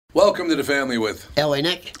Welcome to the family with L.A.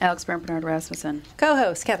 Nick, Alex Brant Bernard Rasmussen,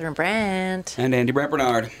 co-host Catherine Brandt, and Andy Brant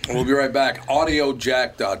Bernard. We'll be right back.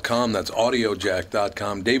 AudioJack.com. That's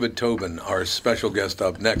AudioJack.com. David Tobin, our special guest,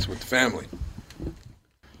 up next with the family.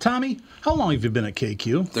 Tommy, how long have you been at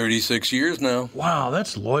KQ? 36 years now. Wow,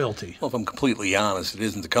 that's loyalty. Well, if I'm completely honest, it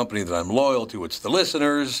isn't the company that I'm loyal to, it's the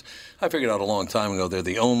listeners. I figured out a long time ago they're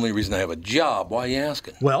the only reason I have a job. Why are you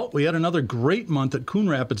asking? Well, we had another great month at Coon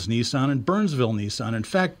Rapids Nissan and Burnsville Nissan. In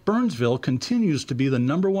fact, Burnsville continues to be the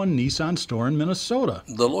 #1 Nissan store in Minnesota.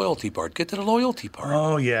 The loyalty part. Get to the loyalty part.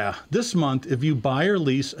 Oh, yeah. This month, if you buy or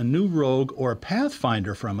lease a new Rogue or a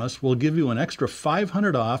Pathfinder from us, we'll give you an extra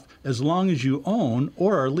 $500 off as long as you own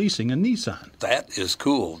or are leasing a Nissan. That is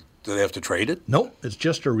cool. Do they have to trade it? Nope, it's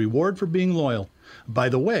just a reward for being loyal. By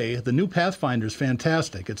the way, the new Pathfinder is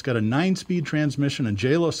fantastic. It's got a 9-speed transmission, and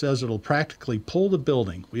J-Lo says it'll practically pull the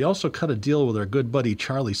building. We also cut a deal with our good buddy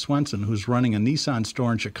Charlie Swenson, who's running a Nissan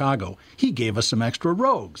store in Chicago. He gave us some extra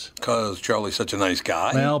Rogues. Because Charlie's such a nice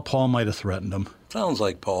guy? Well, Paul might have threatened him. Sounds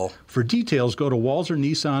like Paul. For details, go to Walser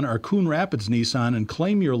Nissan or Coon Rapids Nissan and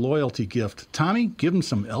claim your loyalty gift. Tommy, give him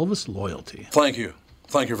some Elvis loyalty. Thank you.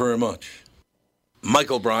 Thank you very much.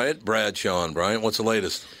 Michael Bryant, Bradshaw and Bryant, what's the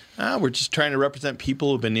latest? We're just trying to represent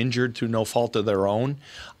people who've been injured through no fault of their own.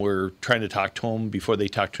 We're trying to talk to them before they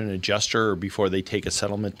talk to an adjuster or before they take a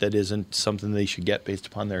settlement that isn't something they should get based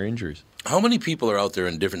upon their injuries. How many people are out there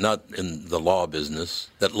in different, not in the law business,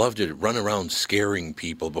 that love to run around scaring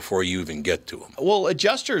people before you even get to them? Well,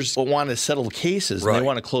 adjusters want to settle cases and Right. they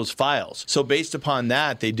want to close files. So based upon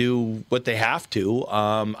that, they do what they have to.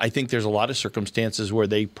 I think there's a lot of circumstances where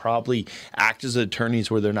they probably act as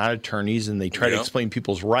attorneys where they're not attorneys and they try to explain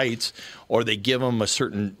people's rights or they give them a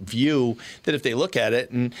certain view that if they look at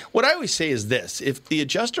it. And what I always say is this, if the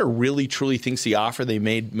adjuster really truly thinks the offer they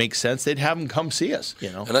made makes sense, they'd have them come see us,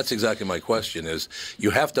 you know. And that's exactly my question is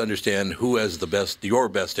you have to understand who has your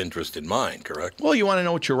best interest in mind, correct? Well, you want to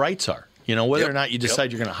know what your rights are. You know, whether or not you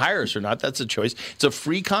decide you're going to hire us or not, that's a choice. It's a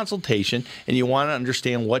free consultation, and you want to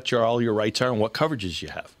understand what all your rights are and what coverages you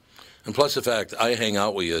have. And plus the fact I hang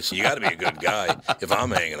out with you, so you got to be a good guy if I'm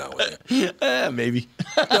hanging out with you. Maybe.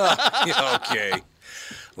 Okay.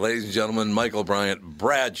 Ladies and gentlemen, Michael Bryant,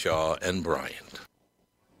 Bradshaw and Bryant.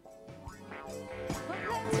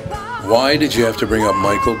 Why did you have to bring up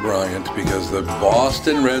Michael Bryant? Because the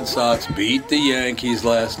Boston Red Sox beat the Yankees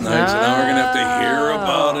last night, so now we're going to have to hear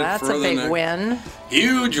about it that's for a the big win.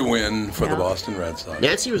 Huge win for the Boston Red Sox.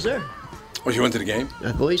 Nancy was there. Oh, you went to the game?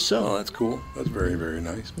 I believe so. Oh, that's cool. That's very, very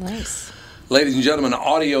nice. Nice. Ladies and gentlemen,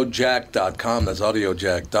 AudioJack.com. That's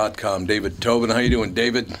AudioJack.com. David Tobin. How you doing,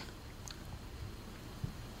 David?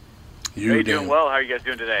 You doing well? How are you guys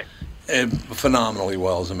doing today? Phenomenally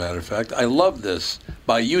well, as a matter of fact. I love this.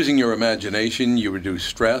 By using your imagination, you reduce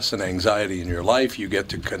stress and anxiety in your life. You get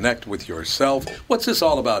to connect with yourself. What's this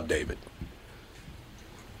all about, David?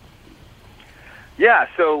 Yeah,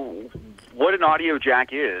 so what an audio jack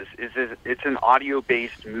is it's an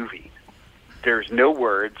audio-based movie. There's no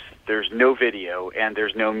words, there's no video, and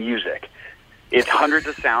there's no music. It's hundreds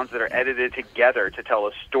of sounds that are edited together to tell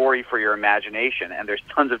a story for your imagination, and there's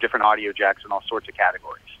tons of different audio jacks in all sorts of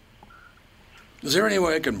categories. Is there any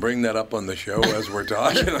way I can bring that up on the show as we're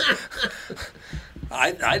talking?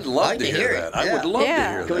 I'd love to hear that. I would love to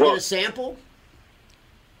hear that. Can we get a sample?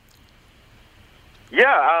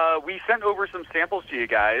 Yeah, we sent over some samples to you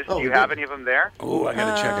guys. Oh, Do you have any of them there? Oh, I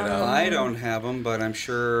got to check it out. I don't have them, but I'm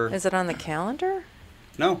sure... Is it on the calendar?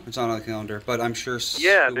 No, it's not on the calendar, but I'm sure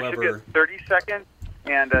Yeah, there should be whoever... a 30-second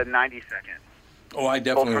and a 90-second. Oh, I Both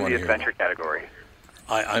definitely from want the to hear adventure category.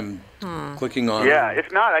 I'm clicking on... Yeah,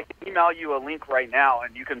 if not, I can email you a link right now,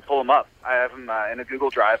 and you can pull them up. I have them in a Google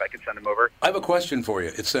Drive. I can send them over. I have a question for you.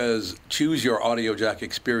 It says, choose your audio jack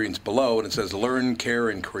experience below, and it says, learn, care,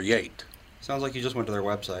 and create. Sounds like you just went to their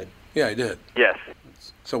website. Yeah, I did. Yes.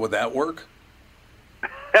 So would that work?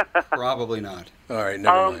 Probably not. All right,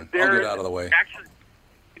 never mind. I'll get out of the way. Actually,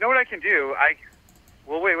 you know what I can do?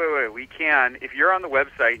 Well, wait. We can. If you're on the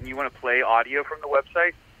website and you want to play audio from the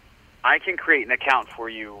website, I can create an account for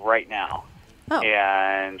you right now. Oh.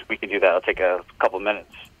 And we can do that. It'll take a couple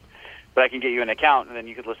minutes. But I can get you an account, and then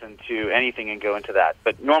you could listen to anything and go into that.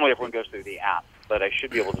 But normally everyone goes through the app. But I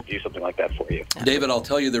should be able to do something like that for you. David, I'll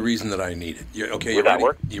tell you the reason that I need it. Okay, Would that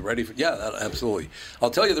work? You ready? Yeah, absolutely. I'll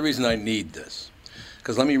tell you the reason I need this.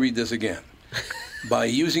 Because let me read this again. By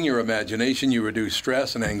using your imagination, you reduce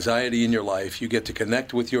stress and anxiety in your life. You get to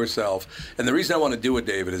connect with yourself. And the reason I want to do it,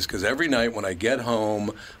 David, is because every night when I get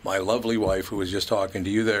home, my lovely wife, who was just talking to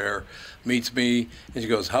you there, meets me, and she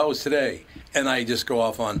goes, "How was today?" And I just go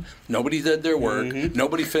off on, nobody did their work,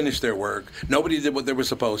 nobody finished their work, nobody did what they were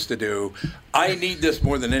supposed to do. I need this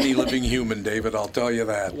more than any living human, David, I'll tell you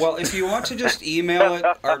that. Well, if you want to just email it,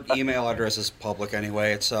 our email address is public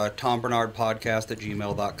anyway. It's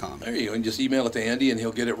tombernardpodcast@gmail.com. There you go, and just email it to Andy, and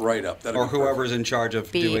he'll get it right up. That'll Or be perfect. whoever's in charge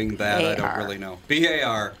of doing that, I don't B-A-R. really know.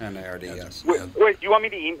 B-A-R-N-A-R-D, yes. Wait, do you want me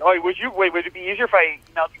to email? Oh, would it be easier if I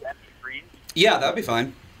emailed you MP3s? Yeah, that'd be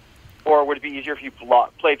fine. Or would it be easier if you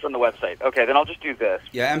played from the website? Okay, then I'll just do this.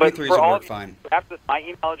 Yeah, But MP3s for would all work of you, fine. After my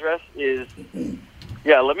email address is,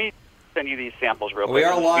 let me send you these samples real quick. We are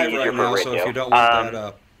It'll be live easier right for now, so radio. if you don't want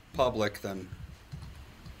that public, then...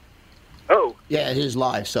 Oh, Yeah, it is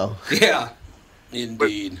live, so. Yeah,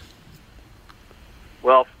 Indeed.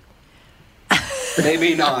 well,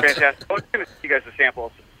 maybe not. fantastic. I was going to send you guys the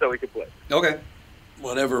samples so we could play. Okay.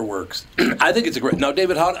 Whatever works. I think it's a great. Now,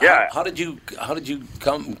 David, how did you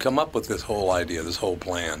come up with this whole idea, this whole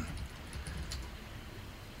plan?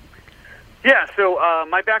 Yeah, so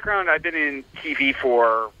my background, I've been in TV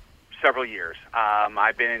for several years.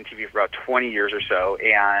 I've been in TV for about 20 years or so,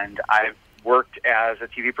 and I've worked as a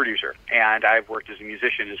TV producer, and I've worked as a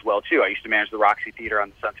musician as well, too. I used to manage the Roxy Theater on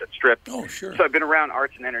the Sunset Strip. Oh, sure. So I've been around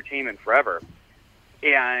arts and entertainment forever.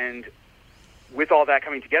 And with all that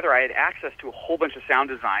coming together, I had access to a whole bunch of sound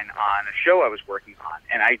design on a show I was working on,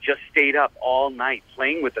 and I just stayed up all night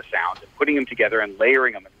playing with the sounds and putting them together and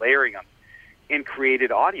layering them and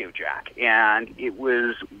created Audio Jack. And it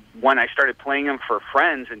was when I started playing them for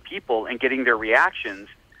friends and people and getting their reactions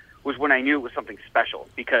was when I knew it was something special,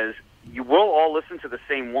 because you will all listen to the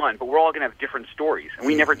same one, but we're all going to have different stories, and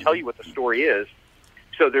we never tell you what the story is,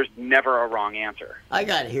 so there's never a wrong answer. I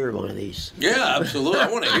got to hear one of these. Yeah, absolutely. I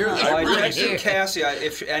want to hear that. Well, I really texted Cassie.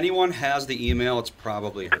 If anyone has the email, it's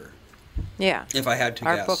probably her. Yeah. If I had to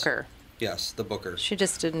Our guess. booker. Yes, the booker. She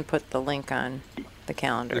just didn't put the link on the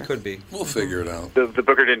calendar. It could be. We'll figure it out. The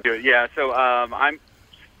booker didn't do it. Yeah, so I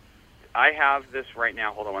have this right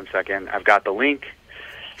now. Hold on one second. I've got the link.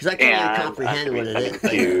 Because I can't And even comprehend what it is.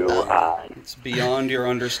 It's beyond your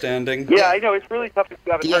understanding. Yeah, I know. It's really tough if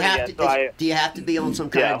you haven't Do you heard have it to? yet. So Do you have to be on some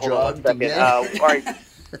kind of hold on drug one to second. get All right.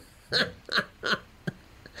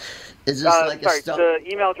 Is this like a Sorry, stuff? the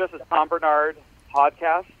email address is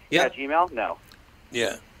tombernardpodcast Yeah. at Gmail? No.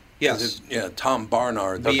 Yeah. Yes. Is it- yeah, Tom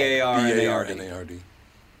Barnard. B-A-R-N-A-R-D. B-A-R-N-A-R-D.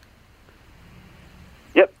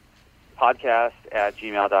 Yep. Podcast at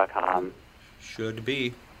gmail.com. Should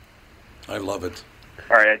be. I love it.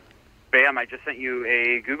 All right. Bam, I just sent you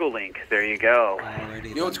a Google link. There you go. Alrighty.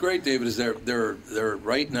 You know what's great, David, is there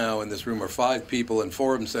right now in this room are 5 people, and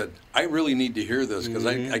 4 of them said, "I really need to hear this because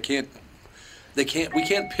I can't." We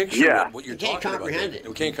can't picture Yeah. what you're We can't talking comprehend about. it.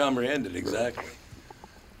 We can't comprehend it exactly.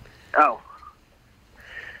 Oh.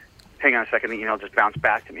 Hang on a second. The email just bounced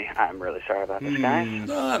back to me. I'm really sorry about this, guys.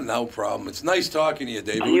 No problem. It's nice talking to you,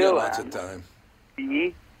 David. We You, got lots of time.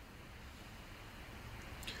 B.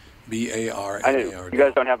 B-A-R-N-A-R-D. I know. You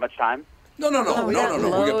guys don't have much time? No. we got We got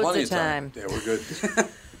loads plenty of of time. time. Yeah, we're good.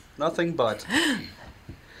 Nothing but.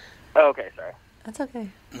 Oh, okay, sorry. That's okay.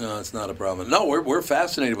 No, it's not a problem. No, we're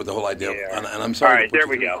fascinated with the whole idea, Yeah. and I'm sorry. All right, to put there you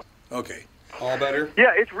we through go. it. Okay. All better?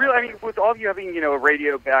 Yeah, it's really, I mean, with all of you having, a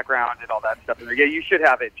radio background and all that stuff in there, yeah, you should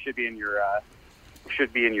have it. It should be in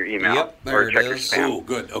your email. Yep, there or it check your is. spam. Oh,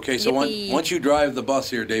 good. Okay, so Yippee. once you drive the bus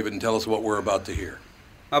here, David, and tell us what we're about to hear.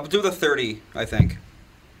 I'll do the 30, I think.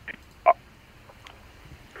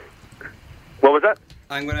 What was that?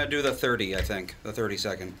 I'm going to do the 30, I think. The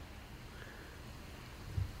 30-second.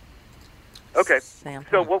 Okay. Sample.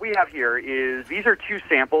 So what we have here is these are 2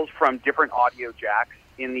 samples from different audio jacks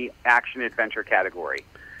in the action adventure category.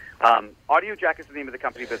 Audio Jack is the name of the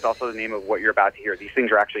company, but it's also the name of what you're about to hear. These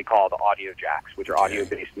things are actually called audio jacks, which are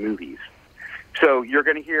audio-based movies. So you're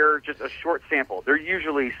going to hear just a short sample. They're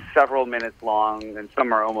usually several minutes long, and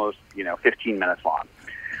some are almost 15 minutes long.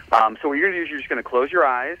 So what you're going to do is you're just going to close your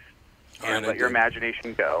eyes and let your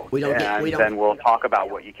imagination go, then we'll talk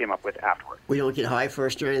about what you came up with afterward. We don't get high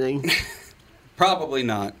first or anything. Probably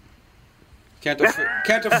not. Can't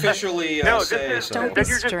officially No, say this is, so. Don't then be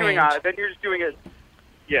you're just doing strange. then you're just doing it.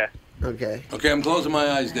 Yeah. Okay. Okay, I'm closing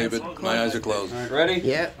my eyes, David. My eyes are closed. All right, ready?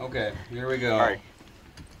 Yeah. Okay, here we go. All right.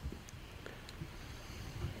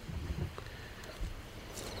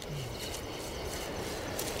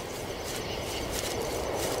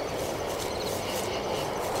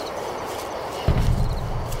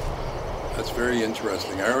 That's very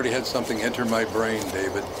interesting. I already had something enter my brain,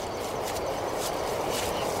 David.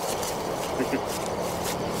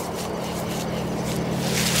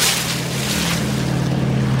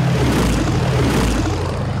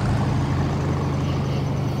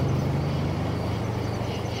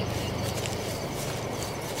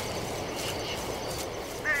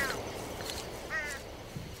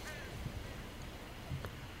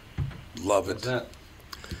 Love it.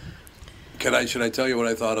 Should I tell you what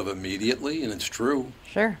I thought of immediately? And it's true.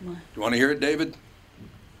 Sure. Do you want to hear it, David?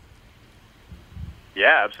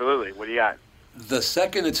 Yeah, absolutely. What do you got? The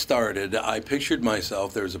second it started, I pictured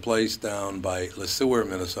myself. There's a place down by Le Sueur,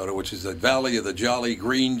 Minnesota, which is the Valley of the Jolly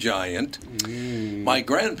Green Giant. My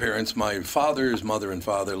grandparents, my father's mother and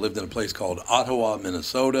father, lived in a place called Ottawa,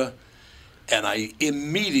 Minnesota. And I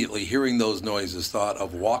immediately, hearing those noises, thought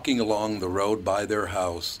of walking along the road by their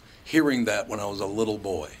house, hearing that when I was a little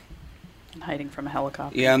boy. Hiding from a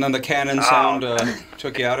helicopter. Yeah, and then the cannon sound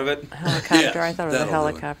took you out of it. Helicopter. Yeah, I thought it was a that'll do it.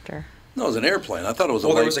 helicopter. No, it was an airplane. I thought it was a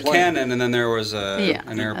Well, light there was a plane. cannon, and then there was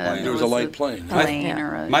an airplane. There was a light plane. Plane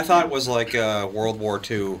or a, My thought was like World War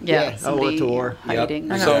II. yeah, I went to somebody war. hiding.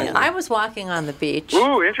 Yep. So- I was walking on the beach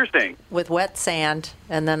Ooh, interesting. with wet sand,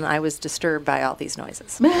 and then I was disturbed by all these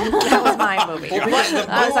noises. That was my movie. Well,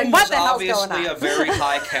 the I was like, boom what was the hell's going obviously on? a very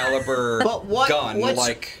high caliber But gun.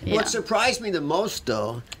 what Yeah. surprised me the most,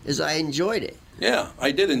 though, is I enjoyed it. Yeah,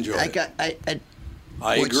 I did enjoy it. I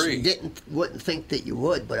I agree. Wouldn't think that you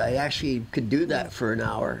would, but I actually could do that for an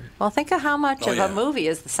hour. Well, think of how much Oh, of yeah. a movie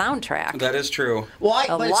is the soundtrack. That is true. Well,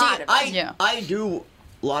 A but lot see, of it. Yeah. I do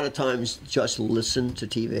a lot of times just listen to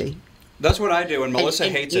TV. That's what I do, and Melissa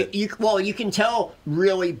hates it. You can tell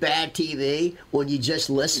really bad TV when you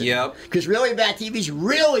just listen. Yep. Because really bad TV is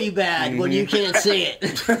really bad when you can't see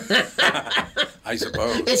it. I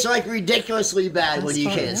suppose. It's like ridiculously bad when you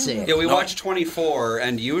can't see it. Yeah, we watch 24,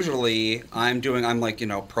 and usually I'm like,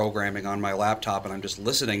 programming on my laptop, and I'm just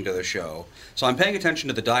listening to the show. So I'm paying attention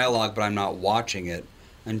to the dialogue, but I'm not watching it.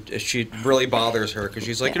 And she really bothers her because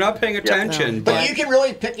she's like, "You're not paying attention." But you can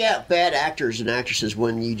really pick out bad actors and actresses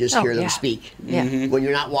when you just hear them yeah. speak. Yeah. When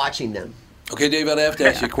you're not watching them. Okay, David, I have to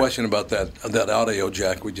ask you a question about that audio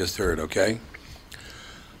jack we just heard, okay?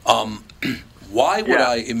 Why would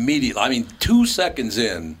I immediately, 2 seconds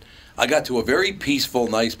in, I got to a very peaceful,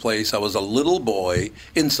 nice place. I was a little boy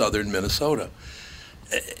in southern Minnesota.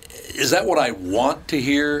 Is that what I want to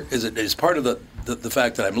hear? Is part of the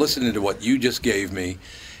fact that I'm listening to what you just gave me,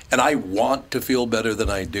 and I want to feel better than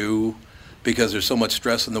I do because there's so much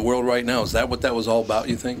stress in the world right now? Is that what that was all about,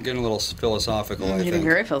 you think? Getting a little philosophical, I Getting think.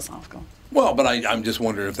 very philosophical. Well, but I'm just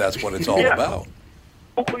wondering if that's what it's all about.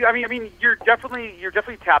 Well, I mean, you're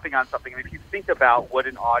definitely tapping on something. And if you think about what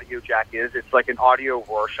an audio jack is, it's like an audio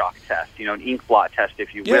Rorschach test, an ink blot test,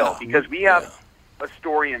 if you will, Yeah. because we have a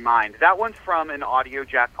story in mind. That one's from an audio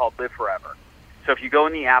jack called Live Forever. So if you go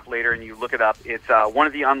in the app later and you look it up, it's one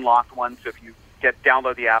of the unlocked ones. So if you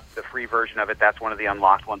download the app, the free version of it, that's one of the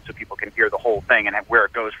unlocked ones, so people can hear the whole thing and where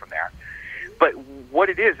it goes from there. But what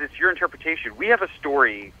it is, it's your interpretation. We have a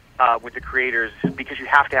story with the creators because you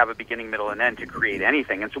have to have a beginning, middle, and end to create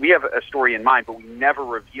anything. And so we have a story in mind, but we never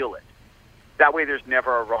reveal it. That way there's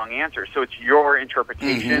never a wrong answer. So it's your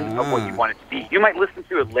interpretation of what you want it to be. You might listen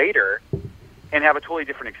to it later and have a totally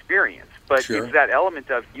different experience. But it's that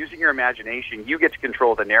element of using your imagination. You get to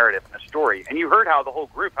control the narrative and the story. And you heard how the whole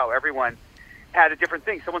group, how everyone had a different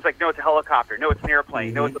thing. Someone's like, no, it's a helicopter. No, it's an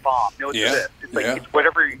airplane. No, it's a bomb. No, it's this. It's like it's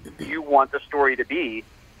whatever you want the story to be.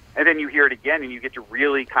 And then you hear it again, and you get to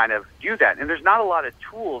really kind of do that. And there's not a lot of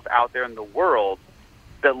tools out there in the world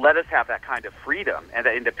that let us have that kind of freedom and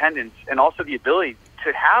that independence, and also the ability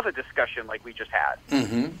to have a discussion like we just had.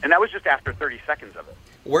 Mm-hmm. And that was just after 30 seconds of it.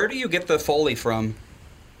 Where do you get the Foley from?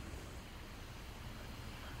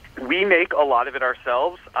 We make a lot of it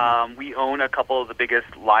ourselves. We own a couple of the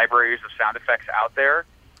biggest libraries of sound effects out there,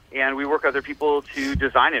 and we work with other people to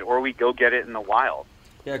design it, or we go get it in the wild.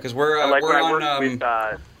 Yeah, because we're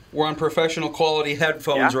on professional quality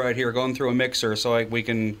headphones right here, going through a mixer, so we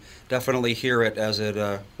can definitely hear it as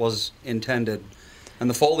it was intended. And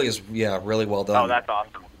the Foley is really well done. Oh, that's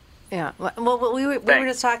awesome. Yeah. Well, we were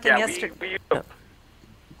just talking yesterday.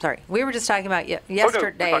 Sorry, we were just talking about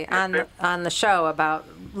yesterday on the show about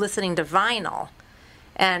listening to vinyl,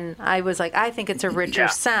 and I was like, I think it's a richer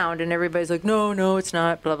sound, and everybody's like, no, it's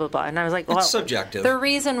not, blah blah blah, and I was like, well, it's subjective. The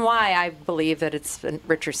reason why I believe that it's a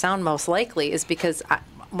richer sound most likely is because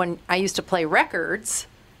when I used to play records,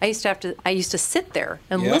 I used to sit there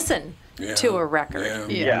and listen to a record.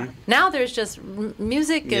 Yeah. Now there's just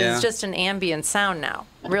music is just an ambient sound now.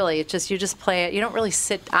 Really, it's just you just play it. You don't really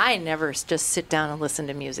sit. I never just sit down and listen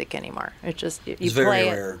to music anymore. It's just you it's play very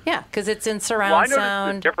it. rare. Yeah, because it's in surround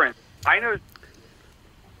sound. The difference. I noticed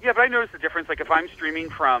the difference. Like if I'm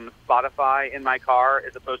streaming from Spotify in my car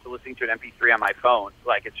as opposed to listening to an MP3 on my phone,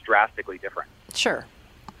 like it's drastically different. Sure.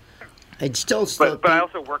 I'd still But I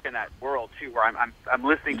also work in that world too, where I'm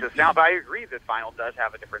listening to the sound. But I agree that vinyl does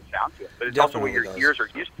have a different sound to it. But it's also what your ears are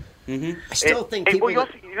used to. Mm-hmm. I still think people. Well,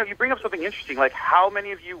 you bring up something interesting. Like, how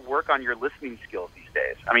many of you work on your listening skills these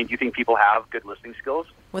days? I mean, do you think people have good listening skills?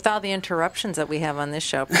 With all the interruptions that we have on this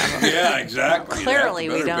show, probably. Yeah, exactly. Clearly,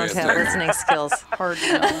 we don't have listening skills. Hard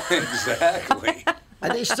to know. Exactly.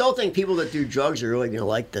 I still think people that do drugs are really going to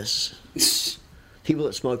like this. People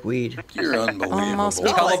that smoke weed. You're unbelievable. Most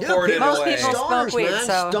No, I do. Most away. people smoke Stoners, weed, man.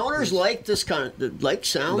 so Stoners like this kind of like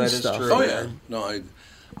sound That is stuff. true. Oh yeah, no,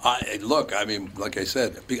 look. I mean, like I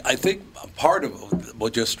said, I think part of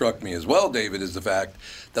what just struck me as well, David, is the fact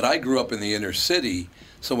that I grew up in the inner city.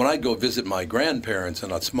 So when I go visit my grandparents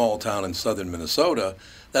in a small town in southern Minnesota,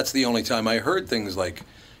 that's the only time I heard things like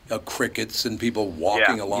crickets and people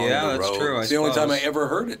walking along the road. That's true, it's the only time I ever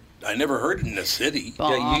heard it. I never heard it in the city.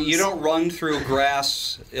 Yeah, you don't run through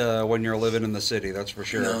grass when you're living in the city, that's for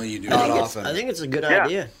sure. No, you do not not. often. I think it's a good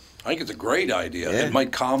idea. I think it's a great idea. Yeah. It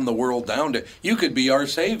might calm the world down. You could be our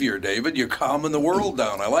savior, David. You're calming the world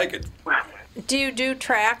down. I like it. do you do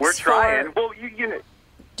tracks? We're trying. Well, you know.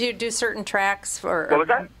 Do you do certain tracks for? What was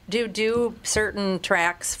that? Do you do certain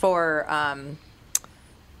tracks for,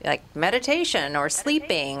 like meditation or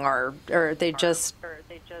sleeping, or they just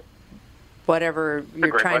whatever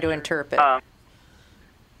you're trying to interpret?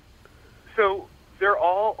 So they're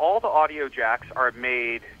all the audio jacks are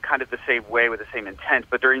made kind of the same way with the same intent,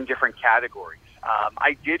 but they're in different categories.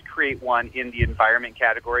 I did create one in the environment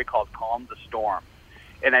category called Calm the Storm.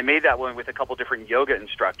 And I made that one with a couple different yoga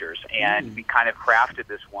instructors, and we kind of crafted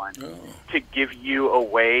this one to give you a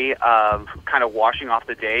way of kind of washing off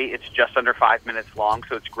the day. It's just under 5 minutes long,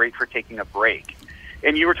 so it's great for taking a break.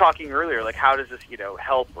 And you were talking earlier, like, how does this,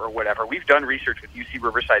 help or whatever? We've done research with UC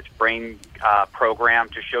Riverside's brain program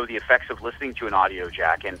to show the effects of listening to an audio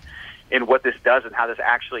jack and what this does and how this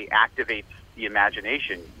actually activates the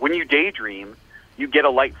imagination. When you daydream, you get a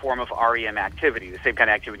light form of REM activity, the same kind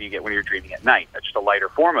of activity you get when you're dreaming at night. That's just a lighter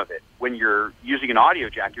form of it. When you're using an audio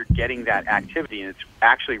jack, you're getting that activity, and it's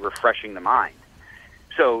actually refreshing the mind.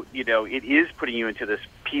 So, it is putting you into this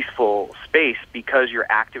peaceful space because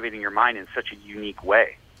you're activating your mind in such a unique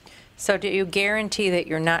way. So do you guarantee that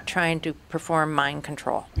you're not trying to perform mind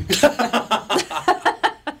control?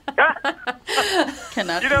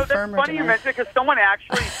 Cannot that's confirm or funny you deny. mentioned it, because someone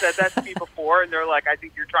actually said that to me before, and they're like, I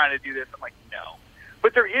think you're trying to do this. I'm like, no.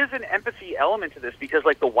 But there is an empathy element to this because,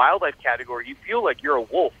 like the wildlife category, you feel like you're a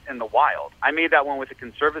wolf in the wild. I made that one with a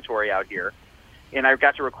conservatory out here, and I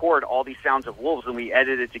got to record all these sounds of wolves, and we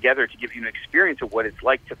edited it together to give you an experience of what it's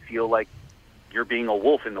like to feel like you're being a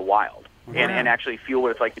wolf in the wild and actually feel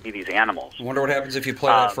what it's like to be these animals. I wonder what happens if you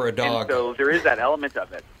play that for a dog. And so there is that element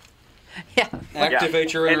of it. Yeah.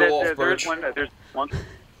 Activate your inner wolf, Birch. There's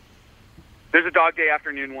a dog day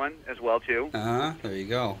afternoon one as well, too. There you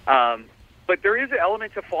go. But there is an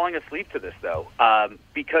element to falling asleep to this, though,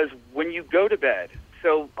 because when you go to bed,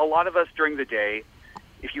 so a lot of us during the day,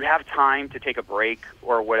 if you have time to take a break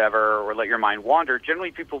or whatever, or let your mind wander,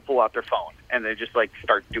 generally people pull out their phone and they just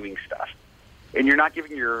start doing stuff. And you're not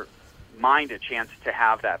giving your mind a chance to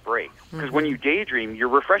have that break. Because when you daydream, you're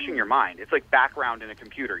refreshing your mind. It's like background in a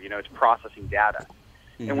computer, it's processing data.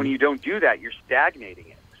 And when you don't do that, you're stagnating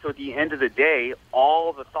it. So at the end of the day,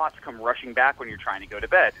 all the thoughts come rushing back when you're trying to go to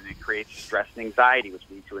bed, and it creates stress and anxiety, which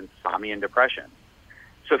leads to insomnia and depression.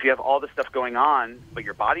 So if you have all this stuff going on, but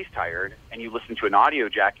your body's tired, and you listen to an audio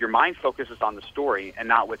jack, your mind focuses on the story and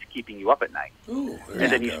not what's keeping you up at night. Ooh, and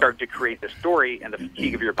then you start to create the story, and the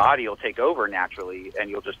fatigue of your body will take over naturally, and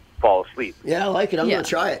you'll just fall asleep. Yeah, I like it. I'm going to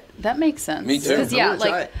try it. That makes sense. Me too. Because, Yeah.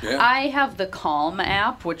 I have the Calm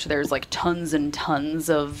app, which there's tons and tons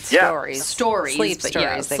of Stories. Sleep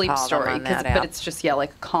stories. They Sleep call them story. on that But app. it's just,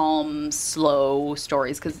 calm, slow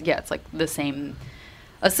stories. Because, it's the same...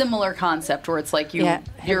 A similar concept where it's like you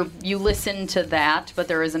listen to that, but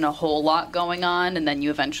there isn't a whole lot going on, and then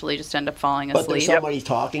you eventually just end up falling asleep. But there's somebody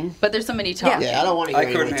talking. But there's somebody talking. Yeah, I don't want to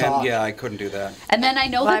hear anyone talk. I couldn't do that. And then I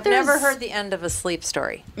know Well, that I've there's... never heard the end of a sleep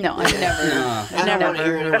story. No, I've never. I don't want to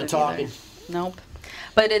hear anyone talking. Nope.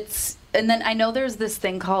 But it's... And then I know there's this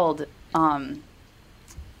thing called...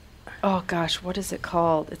 oh, gosh, what is it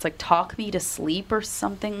called? It's like Talk Me to Sleep or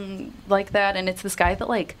something like that. And it's this guy that,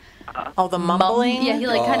 the mumbling? Yeah, he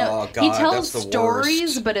kind of... God, He tells that's the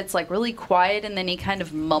stories, worst. but it's, really quiet, and then he kind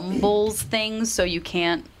of mumbles things so you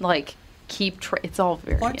can't, keep... It's all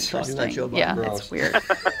very What? interesting. Talking about Joe Biden. Yeah, Gross. it's weird.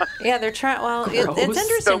 Yeah, they're trying. Well, it's Gross.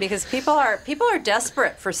 interesting because people are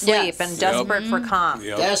desperate for sleep Yes. and desperate for calm.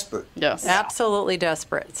 Yep. Desperate. Yes. Absolutely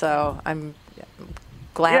desperate. So I'm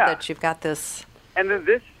glad that you've got this. And then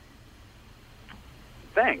this...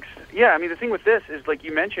 Thanks. Yeah, I mean, the thing with this is, like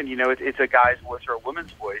you mentioned, it's a guy's voice or a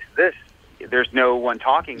woman's voice. There's no one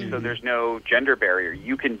talking, so there's no gender barrier.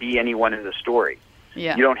 You can be anyone in the story.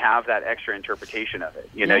 Yeah. You don't have that extra interpretation of it.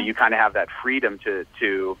 You know, you kind of have that freedom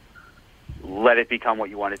to let it become what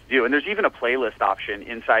you want it to do. And there's even a playlist option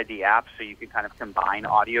inside the app, so you can kind of combine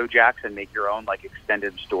audio jacks and make your own like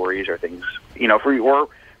extended stories or things, you know,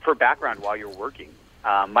 for background while you're working.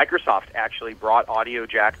 Microsoft actually brought audio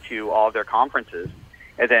jack to all of their conferences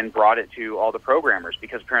and then brought it to all the programmers,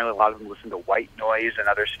 because apparently a lot of them listen to white noise and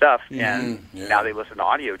other stuff, and now they listen to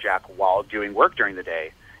audio jack while doing work during the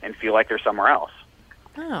day and feel like they're somewhere else.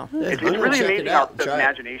 Oh, it's really amazing how the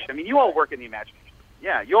imagination. I mean, you all work in the imagination.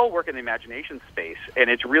 Yeah, you all work in the imagination space, and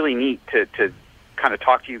it's really neat to kind of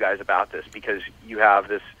talk to you guys about this, because you have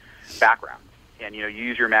this background, and you know, you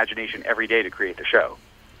use your imagination every day to create the show.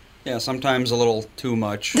 Yeah, sometimes a little too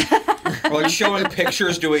much. We're like showing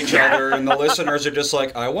pictures to each other, and the listeners are just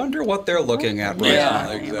like, I wonder what they're looking at right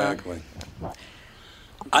now. Yeah, exactly.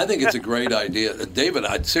 I think it's a great idea. David,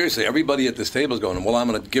 seriously, everybody at this table is going, well, I'm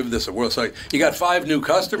going to give this a whirl. So you got 5 new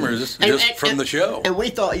customers just from the show. And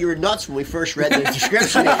we thought you were nuts when we first read the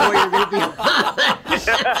description before you were going to be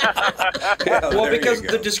Well, because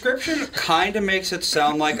the description kind of makes it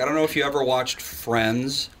sound like, I don't know if you ever watched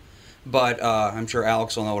Friends, but I'm sure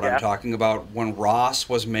Alex will know what I'm talking about. When Ross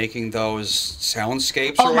was making those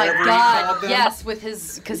soundscapes or whatever he called them. Yes, with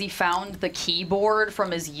his, because he found the keyboard from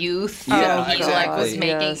his youth. Yeah, and he exactly. was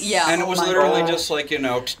making, and it was literally just like, you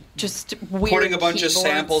know, just weird putting a bunch of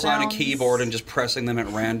samples sounds on a keyboard and just pressing them at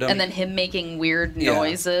random. And then him making weird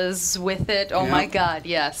noises with it. Oh my God,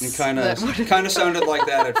 yes. It kind of sounded like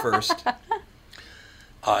that at first.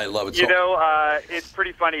 I love it. You know, it's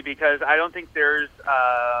pretty funny, because I don't think there's,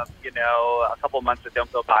 you know, a couple months that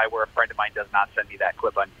don't go by where a friend of mine does not send me that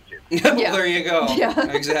clip on YouTube. Well, there you go.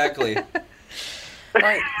 Yeah. Exactly.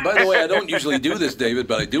 By the way, I don't usually do this, David,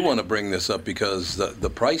 but I do want to bring this up because the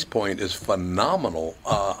price point is phenomenal.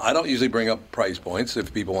 I don't usually bring up price points.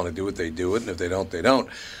 If people want to do it, they do it, and if they don't, they don't.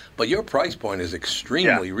 But your price point is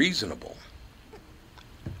extremely reasonable.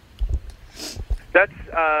 That's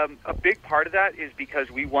a big part of that is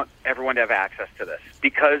because we want everyone to have access to this,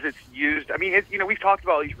 because it's used. I mean, you know, we've talked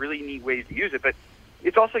about all these really neat ways to use it, but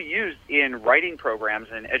it's also used in writing programs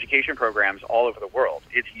and education programs all over the world.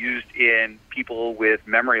 It's used in people with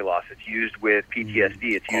memory loss. It's used with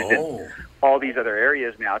PTSD. It's used in all these other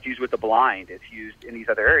areas now. It's used with the blind. It's used in these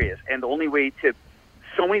other areas. And the only way to,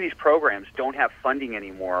 so many of these programs don't have funding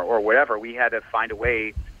anymore or whatever. We had to find a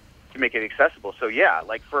way to make it accessible. So yeah,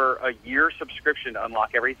 like for a year subscription to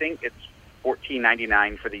unlock everything, it's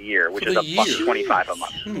 $14.99 for the year, which is $1.25 a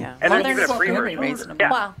month. Yeah. And there's even a free version. Yeah.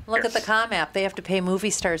 Well, look at the Com app. They have to pay movie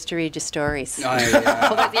stars to read your stories. Well,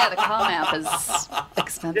 the Com app is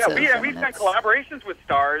expensive. Yeah, we've done collaborations with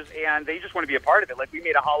stars, and they just want to be a part of it. Like we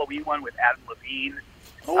made a Halloween one with Adam Levine.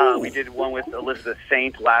 We did one with Elizabeth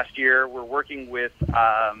Saint last year. We're working with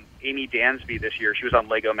Amy Dansby this year. She was on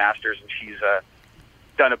Lego Masters, and she's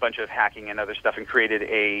done a bunch of hacking and other stuff and created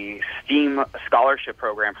a STEAM scholarship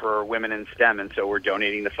program for women in STEM, and so we're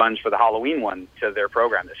donating the funds for the Halloween one to their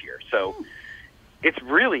program this year. So it's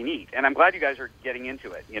really neat, and I'm glad you guys are getting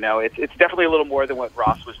into it. You know, it's definitely a little more than what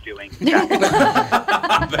Ross was doing back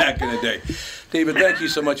in the day. David, thank you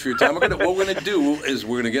so much for your time. What we're going to do is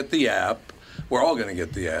we're going to get the app. We're all going to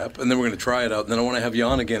get the app, and then we're going to try it out. And then I want to have you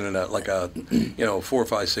on again in a 4,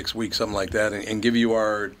 5, 6 weeks, something like that, and give you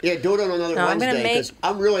our... Yeah, do it on another Wednesday, because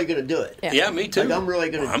I'm really going to do it. Yeah, me too. Like, I'm really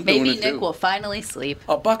going to... Maybe Nick will finally sleep.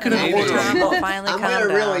 A bucket of water. I'm going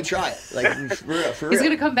to really try it. Like, for real. He's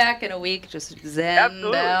going to come back in a week, just zen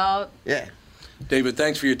out. Yeah. David,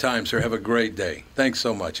 thanks for your time, sir. Have a great day. Thanks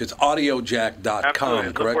so much. It's audiojack.com,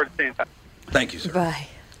 correct? Look forward to staying in touch. Thank you, sir. Bye.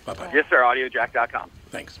 Bye-bye. Yes, sir, audiojack.com.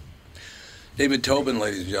 Thanks. David Tobin,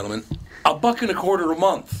 ladies and gentlemen, $1.25 a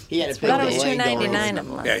month. He had a thought it was $2.99 a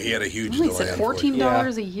month. Yeah, he had a huge He delay. said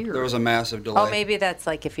 $14 a year. There was a massive delay. Oh, maybe that's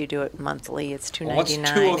like if you do it monthly, it's $2.99. What's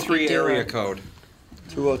 203 area code?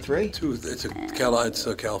 203? It's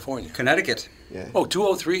California. Connecticut. Yeah. Oh,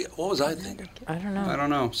 203. What was I thinking? I don't know. I don't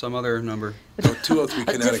know. Some other number. Oh, 203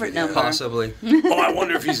 Connecticut. different number. Possibly. Oh, I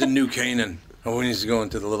wonder if he's in New Canaan. Oh, when he's going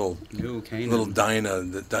to the little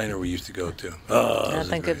diner we used to go to. Oh,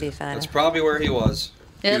 Nothing could be fun. That's probably where he was.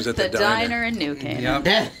 It's at the the diner in New Canaan.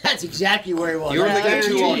 Yep. That's exactly where he was. You were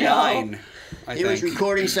thinking 209. He was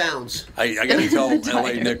recording sounds. I got to tell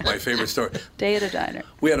L.A. Nick my favorite story. Day at a diner.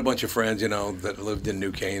 We had a bunch of friends, that lived in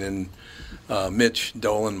New Canaan. Mitch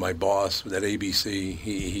Dolan, my boss at ABC,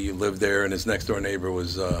 he lived there, and his next door neighbor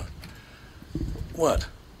was what?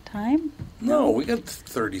 Time? No, we got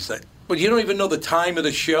 30 seconds. But you don't even know the time of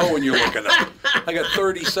the show when you're looking up. I got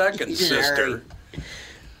 30 seconds, sister.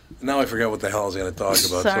 Now I forgot what the hell I was going to talk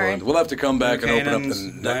about. Sorry. So we'll have to come back and open up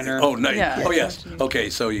Canaan's the diner. Oh, nice. Yeah. Oh, yes. Okay,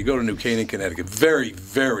 so you go to New Canaan, Connecticut. Very,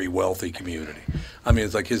 very wealthy community. I mean,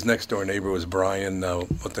 it's like his next door neighbor was Brian.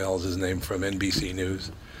 What the hell is his name from NBC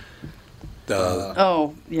News?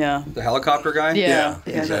 Oh, yeah. The helicopter guy? Yeah,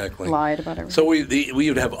 exactly. Lied about everything. So we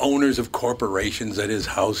would have owners of corporations at his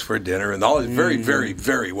house for dinner, and all these very, very,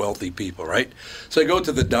 very wealthy people, right? So I go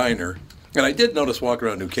to the diner, and I did notice walking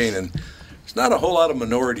around New Canaan, there's not a whole lot of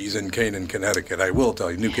minorities in Canaan, Connecticut. I will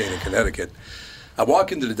tell you, New Canaan, Connecticut. I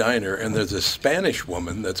walk into the diner, and there's a Spanish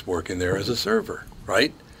woman that's working there as a server,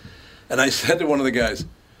 right? And I said to one of the guys,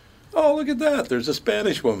 "Oh, look at that, there's a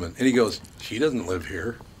Spanish woman." And he goes, "She doesn't live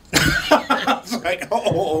here." I was like,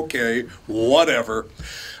 oh, okay, whatever.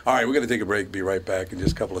 All right, we're going to take a break. Be right back in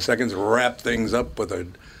just a couple of seconds. Wrap things up with a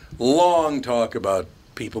long talk about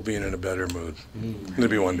people being in a better mood. It'll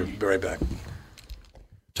be wonderful. Be right back.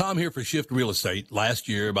 Tom here for Shift Real Estate. Last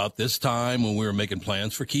year, about this time when we were making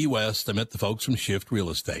plans for Key West, I met the folks from Shift Real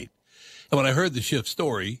Estate. And when I heard the Shift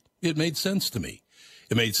story, it made sense to me.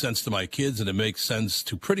 It made sense to my kids, and it makes sense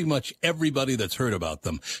to pretty much everybody that's heard about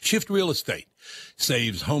them. Shift Real Estate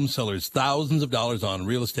saves home sellers thousands of dollars on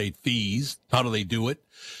real estate fees. How do they do it?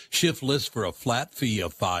 Shift lists for a flat fee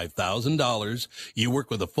of $5,000. You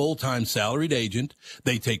work with a full-time salaried agent.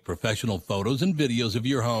 They take professional photos and videos of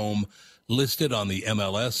your home, list it on the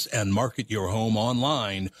MLS, and market your home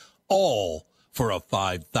online, all for a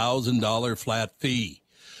 $5,000 flat fee.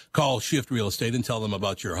 Call Shift Real Estate and tell them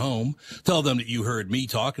about your home. Tell them that you heard me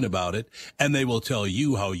talking about it, and they will tell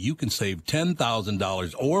you how you can save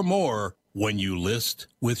 $10,000 or more when you list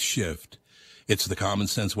with Shift. It's the common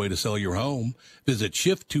sense way to sell your home. Visit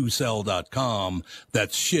shift2sell.com.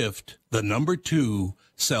 That's shift, the number 2,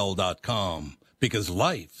 sell.com. Because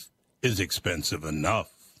life is expensive enough.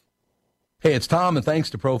 Hey, it's Tom, and thanks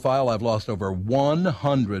to Profile, I've lost over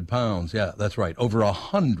 100 pounds. Yeah, that's right, over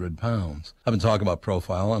 100 pounds. I've been talking about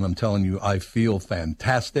Profile, and I'm telling you, I feel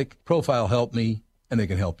fantastic. Profile helped me, and they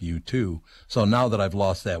can help you too. So now that I've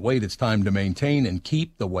lost that weight, it's time to maintain and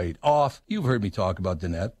keep the weight off. You've heard me talk about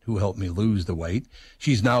Danette, who helped me lose the weight.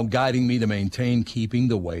 She's now guiding me to maintain keeping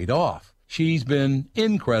the weight off. She's been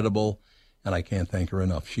incredible, and I can't thank her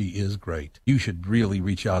enough. She is great. You should really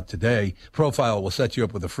reach out today. Profile will set you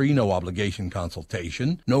up with a free, no-obligation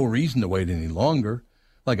consultation. No reason to wait any longer.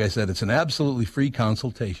 Like I said, it's an absolutely free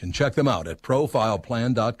consultation. Check them out at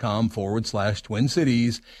profileplan.com/Twin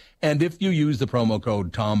Cities. And if you use the promo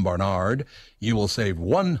code Tom Barnard, you will save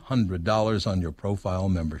 $100 on your Profile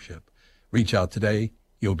membership. Reach out today.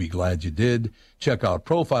 You'll be glad you did. Check out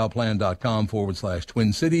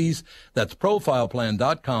profileplan.com/Twin Cities. That's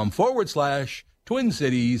profileplan.com/Twin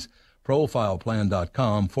Cities.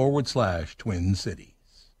 Profileplan.com/Twin Cities.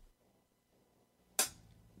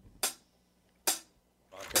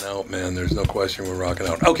 Rocking out, man. There's no question we're rocking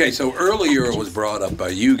out. Okay, so earlier it was brought up by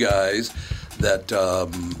you guys that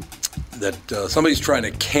somebody's trying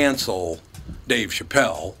to cancel Dave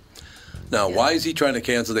Chappelle. Now, why is he trying to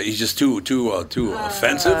cancel that? He's just too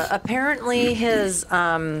offensive? Apparently his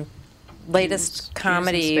latest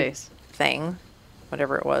comedy thing,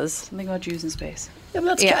 whatever it was. Something about Jews in space. Yeah, but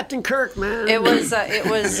that's Captain Kirk, man. It was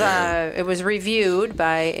reviewed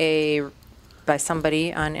by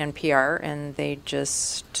somebody on NPR, and they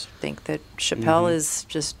just think that Chappelle is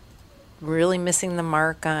just really missing the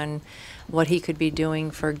mark on what he could be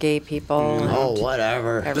doing for gay people. Oh,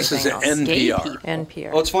 whatever. This is else. NPR.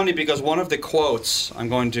 NPR. Well, it's funny because one of the quotes, I'm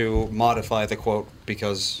going to modify the quote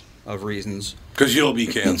because of reasons. Because you'll be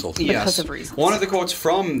canceled. Yes. Because of reasons. One of the quotes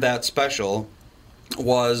from that special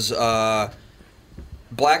was,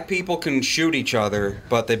 black people can shoot each other,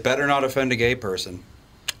 but they better not offend a gay person.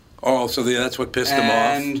 Oh, so that's what pissed him off?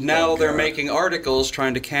 And now they're making articles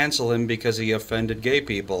trying to cancel him because he offended gay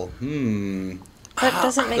people. That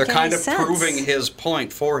doesn't make any sense. They're kind of proving his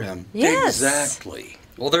point for him. Yes. Exactly.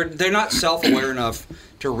 Well, they're not self-aware enough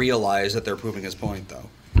to realize that they're proving his point, though.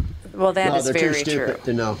 Well, that is they're very too stupid true.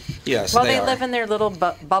 to know. Yes, Well, they they are. live in their little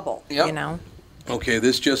bubble, you know. Okay,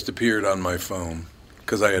 this just appeared on my phone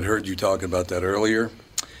because I had heard you talking about that earlier.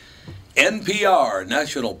 NPR,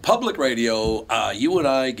 National Public Radio, you and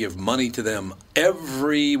I give money to them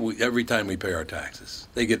every time we pay our taxes.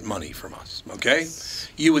 They get money from us, okay?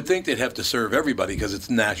 You would think they'd have to serve everybody because it's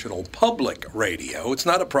National Public Radio. It's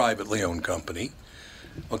not a privately owned company,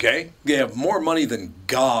 okay? They have more money than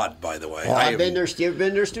God, by the way. Oh, I've been there, Steve,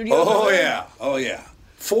 been there, studio. Oh, yeah. Oh, yeah.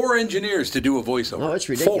 4 engineers to do a voiceover. Oh, it's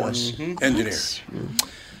ridiculous. 4 engineers.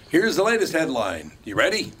 Here's the latest headline. You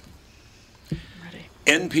ready? Ready.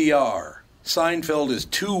 NPR. Seinfeld is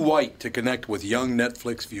too white to connect with young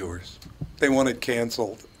Netflix viewers. They want it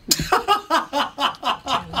canceled.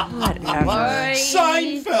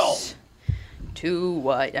 Seinfeld. Too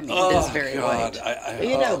white. I mean, it is very white.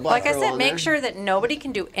 Like I said, make sure that nobody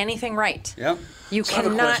can do anything right. Yep. You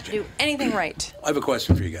cannot do anything right. I have a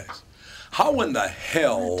question for you guys. How in the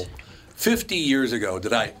hell, 50 years ago,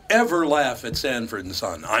 did I ever laugh at Sanford and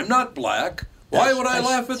Son? I'm not black. Why would I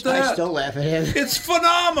laugh at that? I still laugh at him. It's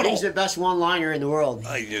phenomenal. He's the best one-liner in the world.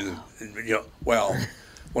 Well,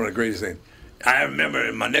 one of the greatest things. I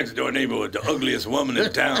remember my next door neighbor was the ugliest woman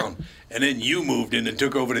in town, and then you moved in and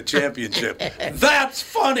took over the championship. That's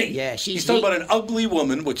funny. Yeah, he's talking about an ugly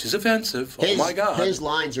woman, which is offensive. Oh my God. His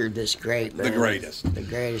lines are just great, man. The greatest. The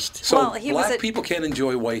greatest. So black people can't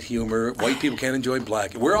enjoy white humor. White people can't enjoy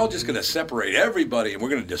black. We're all just going to separate everybody, and we're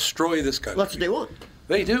going to destroy this country. Well, that's what they want.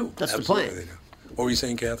 They do. That's Absolutely the plan. They do. What were you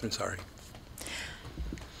saying, Catherine? Sorry.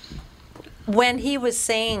 When he was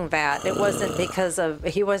saying that, it wasn't because of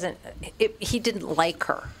he didn't like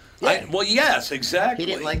her. Well, yes, exactly.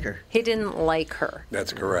 He didn't like her. He didn't like her.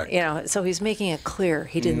 That's correct. So he's making it clear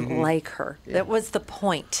he didn't like her. Yeah. That was the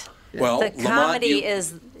point. Well, the comedy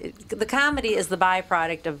is the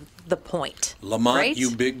byproduct of the point. Lamont, right?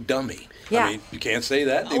 you big dummy. Yeah. I mean, you can't say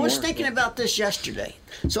that anymore. I was thinking about this yesterday.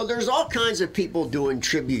 So there's all kinds of people doing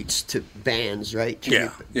tributes to bands, right?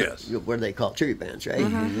 Yes. What do they call it? Tribute bands, right?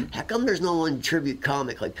 Mm-hmm. How come there's no one tribute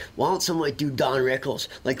comic? Like, why don't somebody do Don Rickles?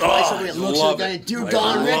 Like, why somebody that looks like that and do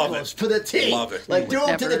Don Rickles to the T? Love it. Like, do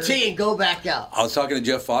him to the T and go back out. I was talking to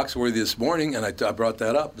Jeff Foxworthy this morning, and I brought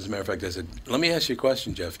that up. As a matter of fact, I said, let me ask you a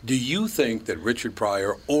question, Jeff. Do you think that Richard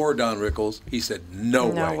Pryor or Don Rickles, he said, no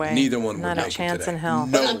way. Neither one would make it today. Not a chance in hell.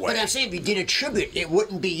 No way. But I'm saying if you did a tribute, it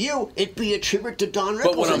wouldn't be you. It'd be a tribute to Don Rickles.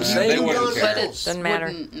 But what I'm saying is, but it doesn't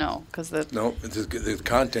matter. No, because the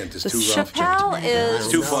content is too rough. Chappelle is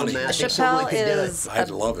too funny. Chappelle is I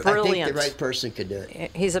love it. I think the right person could do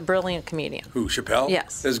it. He's a brilliant comedian. Who, Chappelle?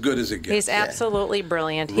 Yes. As good as it gets. He's absolutely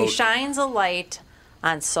brilliant. He shines a light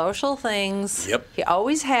on social things. Yep. He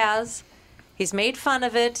always has. He's made fun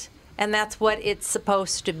of it, and that's what it's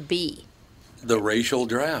supposed to be. The racial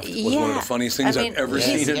draft was one of the funniest things I've ever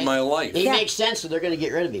seen in my life. He makes sense, so they're going to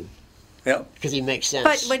get rid of him. Yeah. Because he makes sense.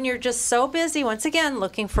 But when you're just so busy, once again,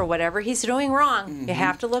 looking for whatever he's doing wrong, you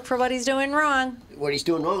have to look for what he's doing wrong. What he's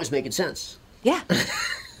doing wrong is making sense. Yeah.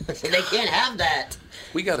 So they can't have that.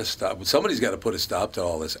 We got to stop. Somebody's got to put a stop to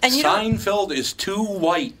all this. And Seinfeld is too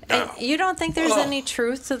white now. You don't think there's any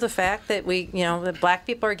truth to the fact that that black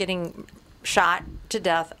people are getting shot to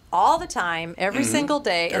death all the time, every single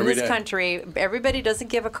day in this country. Everybody doesn't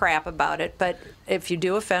give a crap about it, but if you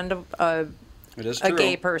do offend a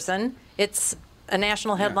gay person, it's a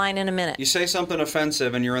national headline in a minute. You say something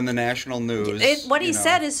offensive and you're in the national news. What he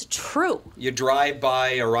said is true. You drive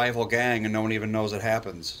by a rival gang and no one even knows it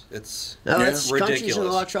happens. It's ridiculous. Country's in a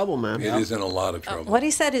lot of trouble, man. It is in a lot of trouble. What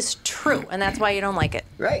he said is true, and that's why you don't like it.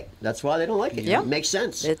 Right. That's why they don't like it. Yep. It makes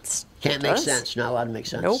sense. Can't make sense. You're not allowed to make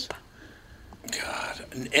sense. Nope. God,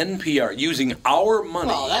 an NPR using our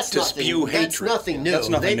money to spew hatred. That's nothing new. That's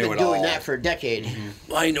nothing They've new been at doing all. that for a decade.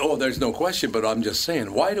 I know, there's no question, but I'm just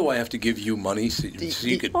saying, why do I have to give you money so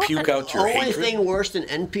you could puke out your hatred? The only hatred? thing worse than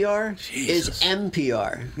NPR is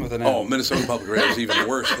MPR. Minnesota Public Radio is even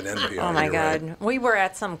worse than NPR. Oh, my You're God. right. We were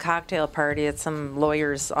at some cocktail party at some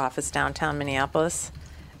lawyer's office downtown Minneapolis,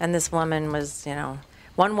 and this woman was,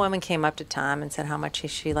 one woman came up to Tom and said how much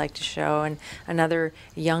she liked the show, and another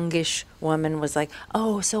youngish woman was like,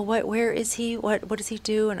 "Oh, so where is he? What does he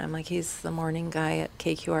do?" And I'm like, "He's the morning guy at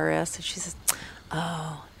KQRS." And she says,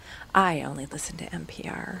 "Oh, I only listen to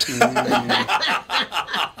NPR."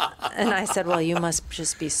 And I said, "Well, you must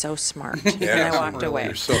just be so smart." And I walked away.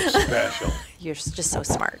 You're so special. You're just so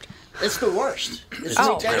smart. It's the worst. It's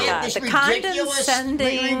the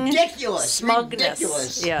condescending ridiculous. smugness.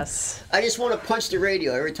 Ridiculous. Yes. I just want to punch the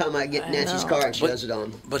radio every time I get Nancy's car and she has it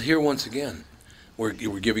on. But here, once again, we're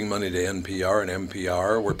giving money to NPR and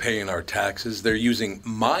NPR. We're paying our taxes. They're using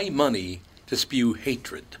my money to spew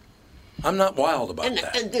hatred. I'm not wild about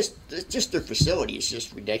that. And just their facility is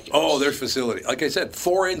just ridiculous. Oh, their facility. Like I said,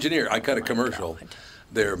 4 engineers. I cut a commercial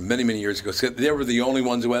there many, many years ago. They were the only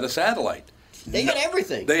ones who had a satellite. They got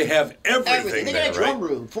everything. They have everything. They got a drum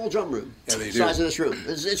room, full drum room. Yeah, they do. Size of this room.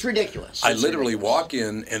 It's ridiculous. I literally walk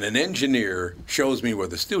in, and an engineer shows me where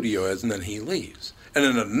the studio is, and then he leaves. And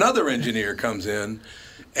then another engineer comes in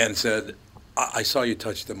and said, I saw you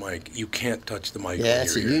touch the mic. You can't touch the mic. Yeah,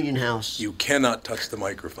 it's a union house. You cannot touch the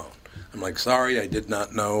microphone. I'm like, sorry, I did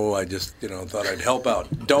not know. I just, thought I'd help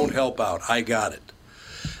out. Don't help out. I got it.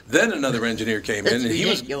 Then another engineer came in, and he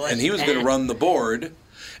was going to run the board.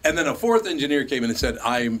 And then a fourth engineer came in and said,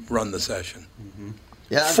 I run the session. Mm-hmm.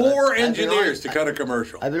 Yeah, 4 engineers to cut a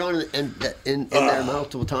commercial. I've been on in there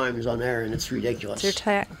multiple times on air, and it's ridiculous. It's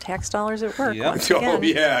your tax dollars at work. Yep. Oh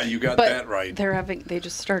yeah, you got But that right. they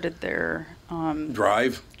just started their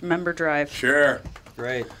Drive. member drive. Sure.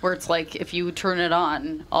 Right. Where it's like if you turn it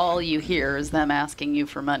on, all you hear is them asking you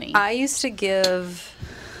for money. I used to give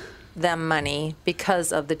them money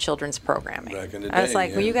because of the children's programming. Back in the I was day, like,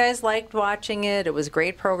 yeah. well, you guys liked watching it. It was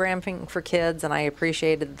great programming for kids, and I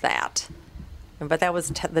appreciated that. But that was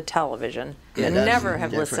the television. Yeah, I that's never have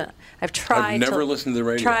different. listened. I've tried. never listened to the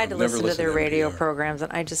radio. Tried I've to never listen to their listened to radio NPR. programs,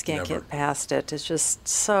 and I just can't Never. get past it. It's just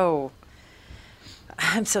so.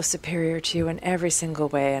 I'm so superior to you in every single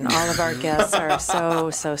way, and all of our guests are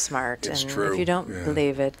so smart. It's and true, if you don't yeah.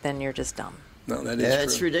 believe it, then you're just dumb. No, that is Yeah, true.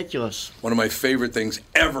 it's ridiculous. One of my favorite things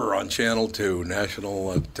ever on Channel 2,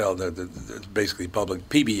 national, basically public,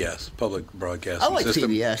 PBS, public broadcasting I like system.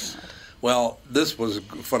 PBS. Well, this was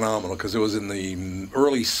phenomenal because it was in the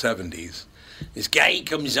early 70s. This guy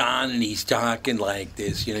comes on and he's talking like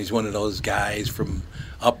this. You know, he's one of those guys from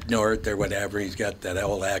up north or whatever. He's got that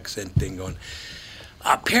old accent thing going.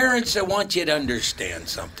 Parents, I want you to understand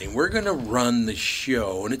something. We're going to run the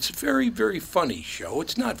show, and it's a very, very funny show.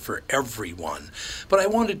 It's not for everyone, but I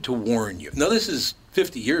wanted to warn you. Now, this is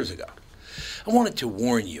 50 years ago. I wanted to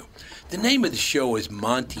warn you. The name of the show is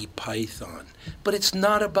Monty Python, but it's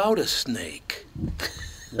not about a snake.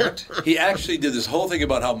 What? He actually did this whole thing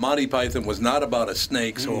about how Monty Python was not about a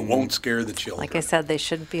snake, so it won't scare the children. Like I said, they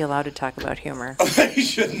shouldn't be allowed to talk about humor. They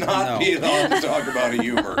should not No. be allowed to talk about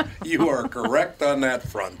humor. You are correct on that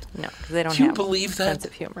front. No, 'cause they don't Do you have believe that? sense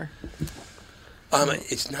of humor.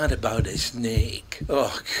 It's not about a snake.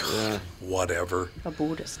 Oh, God. Whatever. A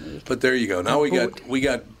Buddha snake. But there you go. Now we got.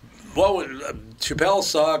 Well, Chappelle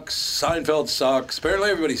sucks. Seinfeld sucks. Apparently,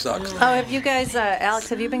 everybody sucks. Oh, have you guys, Alex,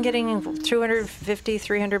 have you been getting $250,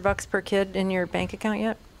 $300 per kid in your bank account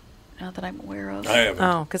yet? Not that I'm aware of. I haven't.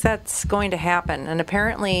 Oh, because that's going to happen. And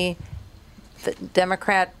apparently, the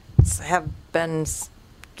Democrats have been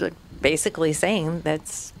basically saying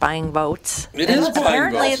that's buying votes. It And is buying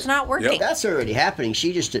apparently votes. it's not working. Yep. That's already happening.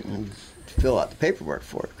 She just didn't fill out the paperwork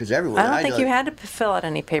for it because everyone I don't think know, you had to fill out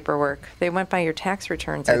any paperwork. They went by your tax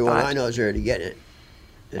returns. everyone I I know is already getting it.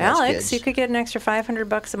 And that's Alex, kids. you could get an extra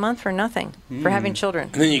 $500 a month for nothing for having children,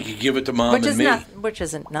 And then you could give it to mom which and is me. which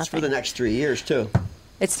isn't It's for nothing. the next 3 years too.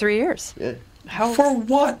 It's 3 years. Yeah. For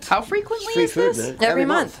what? How frequently Free is food, this? man. Every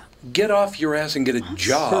month. Get off your ass and get a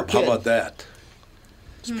job. Per How kid. about that?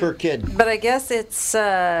 It's per kid. But I guess it's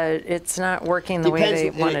not working the way they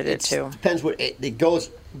wanted it to. Depends what it goes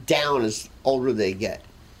down as older they get.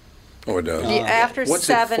 Oh, it does. After What's it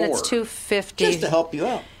 7, it's for? $250. Just to help you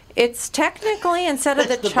out. It's technically, instead of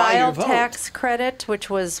the That's to buy your child vote. tax credit, which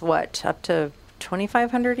was what, up to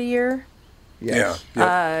 $2,500 a year? Yes.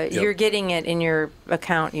 Yeah. Yep. You're getting it in your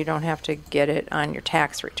account. You don't have to get it on your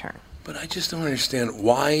tax return. But I just don't understand.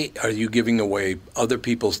 Why are you giving away other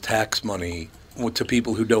people's tax money to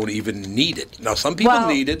people who don't even need it? Now, some people Well-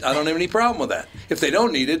 need it. I don't have any problem with that. If they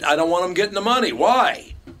don't need it, I don't want them getting the money.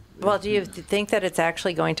 Why? Well, do you think that it's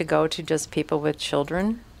actually going to go to just people with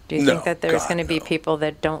children? Do you No, think that there's God, going to be no. people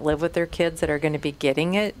that don't live with their kids that are going to be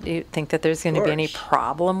getting it? Do you think that there's going to be any course.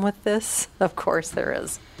 problem with this? Of course there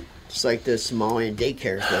is. It's like the Somalian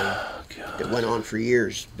daycare thing that went on for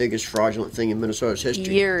years. Biggest fraudulent thing in Minnesota's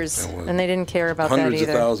history. Years, and they didn't care about Hundreds that of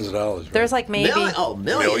either. thousands of dollars. Right? There's like maybe Millions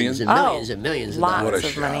Millions? and Oh, millions and millions of lots. What a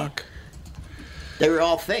dollars. of money. shock. They were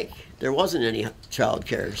all fake. There wasn't any child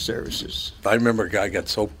care services. I remember a guy got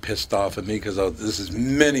so pissed off at me because this is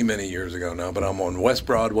many, many years ago now, but I'm on West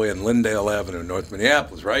Broadway and Lyndale Avenue in North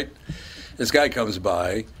Minneapolis, right? This guy comes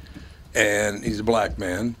by, and he's a black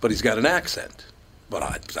man, but he's got an accent. But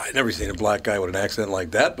I'd never seen a black guy with an accent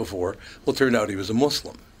like that before. Well, it turned out he was a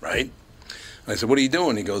Muslim, right? I said, what are you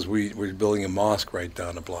doing? He goes, we're building a mosque right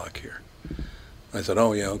down the block here. I said,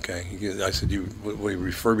 oh, yeah, okay. I said, we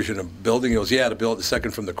refurbishing a building? He goes, yeah, to build the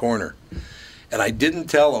second from the corner. And I didn't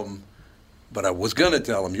tell him, but I was going to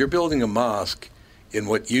tell him, you're building a mosque in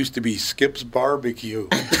what used to be Skip's Barbecue.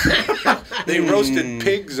 They roasted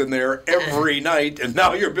pigs in there every night, and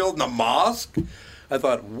now you're building a mosque? I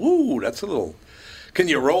thought, woo, that's a little... Can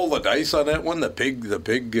you roll the dice on that one, the pig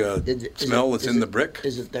smell that's in the brick?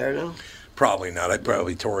 Is it there now? Probably not. I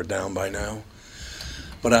probably tore it down by now.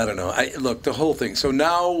 But I don't know. Look, the whole thing. So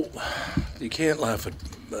now you can't laugh at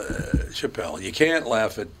Chappelle. You can't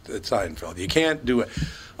laugh at Seinfeld. You can't do it.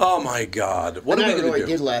 Oh, my God. What are we going to do? I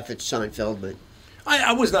did laugh at Seinfeld, but...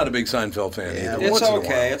 I was not a big Seinfeld fan either. It's Once in a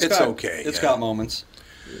okay. while. It's okay. It's yeah. got moments.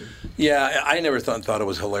 Yeah, I never thought it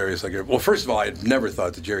was hilarious. Well, first of all, I never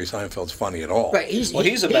thought that Jerry Seinfeld's funny at all. Right, he's the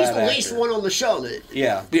least one on the show.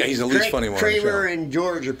 Yeah, he's the least funny one on the show. Kramer and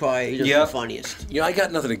George are probably the funniest. I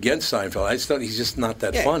got nothing against Seinfeld. I just thought he's just not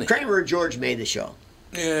that funny. Kramer and George made the show.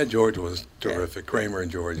 Yeah, George was terrific. Kramer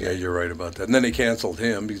and George. Yeah, you're right about that. And then they canceled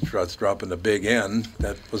him because dropping the big N.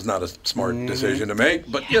 That was not a smart decision to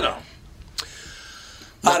make. But I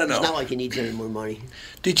don't know. It's not like he needs any more money.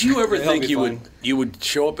 Did you ever think you would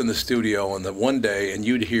show up in the studio on that one day and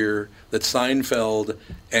you'd hear that Seinfeld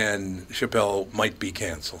and Chappelle might be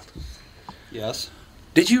canceled? Yes.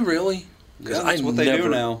 Did you really? Yeah, that's what they do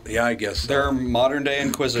now. Yeah, I guess so. They're modern-day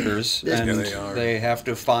inquisitors, and they have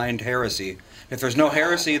to find heresy. If there's no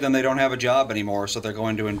heresy, then they don't have a job anymore, so they're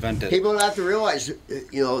going to invent it. People have to realize,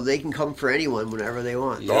 they can come for anyone whenever they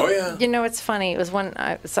want. Oh, yeah. It's funny. It was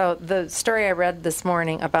so the story I read this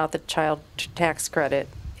morning about the child tax credit,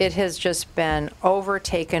 it has just been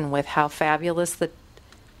overtaken with how fabulous the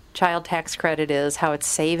child tax credit is, how it's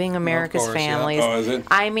saving America's families. Yeah. Oh, is it?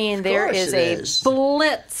 I mean, there is a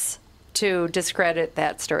blitz to discredit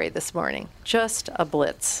that story this morning. Just a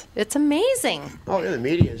blitz. It's amazing. Oh, yeah, the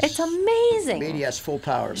media is. It's amazing. The media has full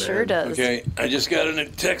power, man. Sure does. Okay, I just got a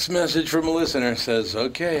text message from a listener. Says,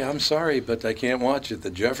 okay, I'm sorry, but I can't watch it.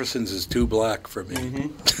 The Jeffersons is too black for me.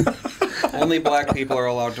 Mm-hmm. Only black people are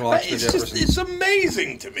allowed to watch the Jeffersons. It's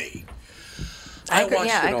amazing to me. I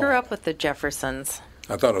grew up with the Jeffersons.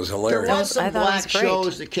 I thought it was hilarious. There was some black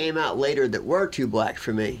shows that came out later that were too black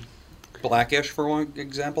for me. Blackish, for one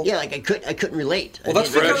example? Yeah, I couldn't relate. Well,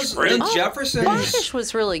 that's because the Jeffersons... Blackish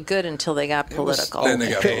was really good until they got political. Then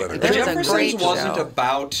they got political. The Jeffersons wasn't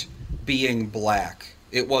about being black.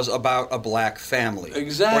 It was about a black family.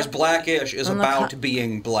 Exactly. Whereas Blackish is about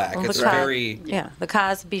being black. It's very... Yeah, the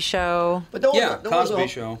Cosby Show. But Cosby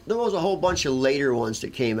Show. There was a whole bunch of later ones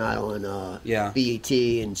that came out on BET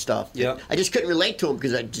and stuff. Yeah. I just couldn't relate to them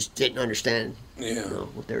because I just didn't understand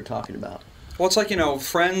what they were talking about. Well, it's like,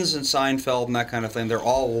 Friends and Seinfeld and that kind of thing, they're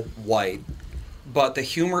all white, but the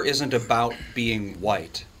humor isn't about being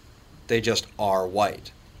white. They just are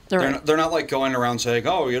white. They're not like going around saying,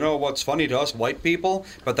 oh, what's funny to us white people?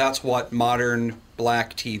 But that's what modern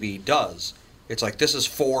black TV does. It's like, this is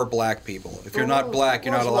for black people. If you're not black,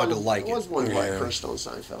 you're not allowed to like it. There was one black person on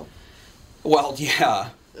Seinfeld. Well, yeah.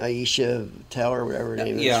 Aisha Taylor, whatever her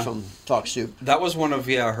name is, from Talk Soup. That was one of,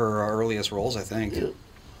 her earliest roles, I think.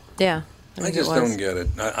 Yeah. I just don't get it.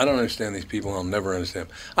 I don't understand these people. I'll never understand.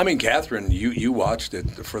 I mean, Catherine, you watched it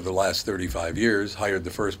for the last 35 years, hired the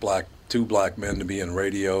first two black men to be in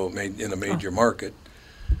radio in a major market,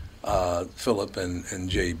 Philip and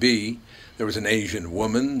JB. There was an Asian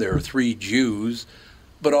woman. There are 3 Jews.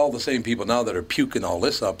 But all the same people now that are puking all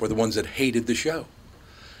this up were the ones that hated the show.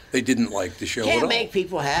 They didn't like the show at all. You can't make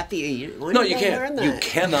people happy. No, you can't. You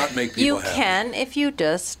cannot make people happy. You can if you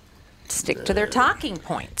just stick to their talking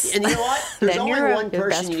points. And you know what? There's only one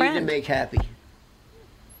person you need to make happy.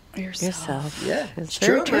 Yourself. Yeah, it's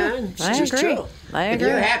true, man. It's just true. I agree.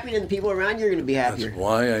 If you're happy, then the people around you are going to be happier. That's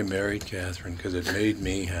why I married Catherine, because it made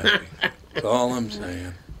me happy. That's all I'm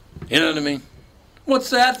saying. You know what I mean? What's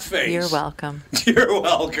that face? You're welcome. You're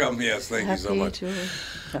welcome. Yes, thank you so much.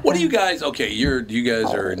 What do you guys? Okay, you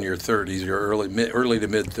guys are in your 30s. You're early to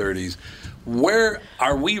mid 30s. Where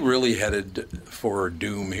are we really headed for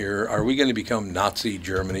doom here? Are we going to become Nazi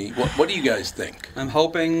Germany? What do you guys think? I'm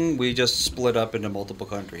hoping we just split up into multiple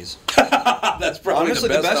countries. That's probably honestly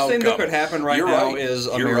the best thing that could happen right now is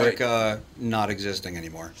America right. not existing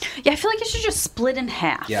anymore. Yeah, I feel like it should just split in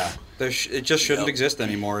half. Yeah, it just shouldn't exist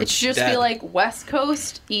anymore. It should just be like West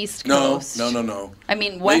Coast, East Coast. No. I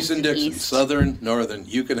mean, West Mason Dixon, East. Southern, Northern.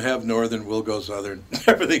 You can have Northern, we'll go Southern.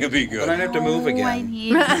 Everything will be good. But I'd have to move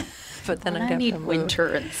again. But then I need winter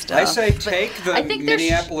and stuff. I say take the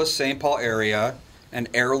Minneapolis-St. Paul area and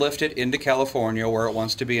airlift it into California where it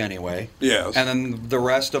wants to be anyway. Yes. And then the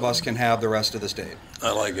rest of us can have the rest of the state. I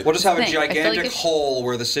like it. We'll just have a gigantic hole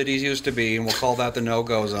where the cities used to be, and we'll call that the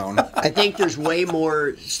no-go zone. I think there's way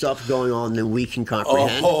more stuff going on than we can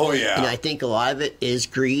comprehend. Oh, yeah. And I think a lot of it is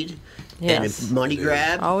greed and a money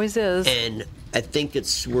grab. Always is. And I think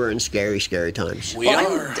we're in scary, scary times.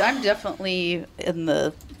 I'm definitely in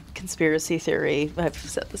the conspiracy theory. I've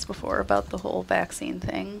said this before about the whole vaccine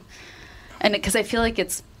thing. And because I feel like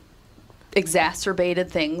it's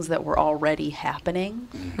exacerbated things that were already happening.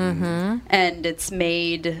 Mm-hmm. And it's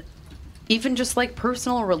made even just like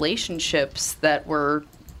personal relationships that were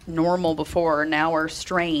normal before now are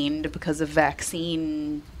strained because of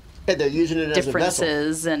vaccine they're using it differences.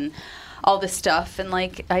 as a vessel. And all this stuff. And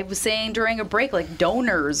like I was saying during a break, like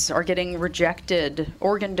donors are getting rejected.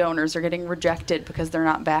 Organ donors are getting rejected because they're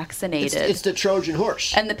not vaccinated. It's the Trojan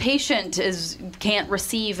horse. And the patient can't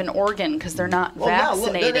receive an organ because they're not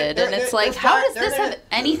vaccinated. And it's like, how does this have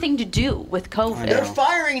anything to do with COVID? They're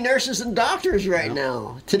firing nurses and doctors right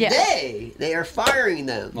now. Today, they are firing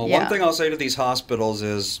them. Well, one thing I'll say to these hospitals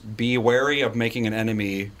is be wary of making an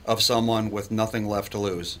enemy of someone with nothing left to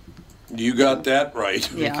lose. You got that right.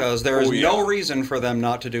 Because there is no reason for them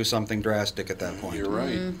not to do something drastic at that point. You're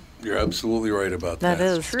right. You're absolutely right about that. That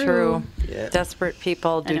is true. Yeah. Desperate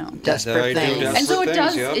people do desperate things. And so it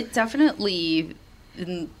does, it definitely,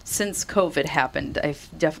 since COVID happened, I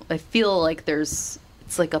feel like it's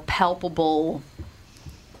like a palpable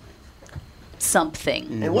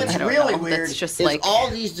something. And what's really weird is all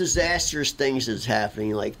these disastrous things that's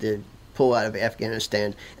happening, like the pull out of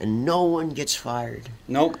Afghanistan, and no one gets fired.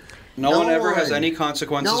 Nope. No one ever has any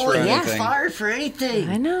consequences for anything. No one gets fired for anything.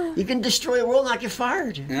 I know. You can destroy the world, not get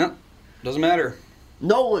fired. Yeah. Doesn't matter.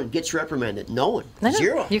 No one gets reprimanded. No one.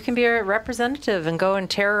 Zero. You can be a representative and go and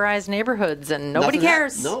terrorize neighborhoods, and nobody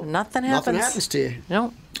cares. Nothing happens. Nothing happens to you.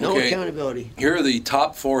 No. No accountability. Here are the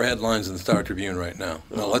top 4 headlines in the Star Tribune right now.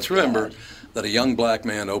 Now, let's remember that a young black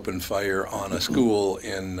man opened fire on a school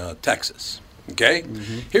in Texas. Okay?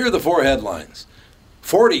 Here are the 4 headlines.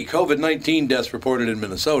 40 COVID-19 deaths reported in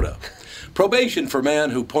Minnesota. Probation for man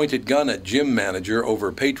who pointed gun at gym manager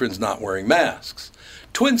over patrons not wearing masks.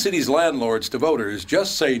 Twin Cities landlords to voters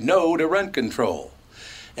just say no to rent control.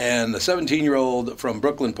 And the 17-year-old from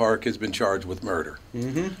Brooklyn Park has been charged with murder.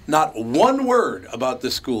 Not one word about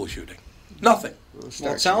this school shooting. Nothing.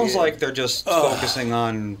 Well, it sounds like they're just focusing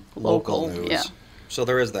on local news. Yeah. So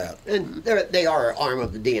there is that. And they are an arm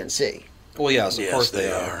of the DNC. Well, yes, of course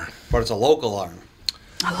they are. But it's a local arm.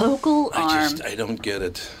 A local arm. I don't get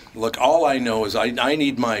it. Look, all I know is I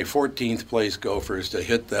need my 14th place Gophers to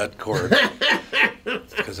hit that court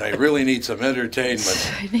because I really need some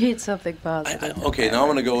entertainment. I need something positive. Okay, now I'm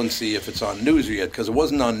going to go and see if it's on Newser yet because it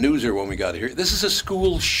wasn't on Newser when we got here. This is a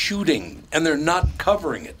school shooting, and they're not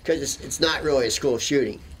covering it. Because it's not really a school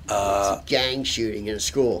shooting. It's a gang shooting in a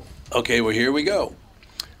school. Okay, well, here we go.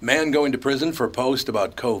 Man going to prison for post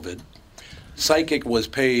about COVID. Psychic was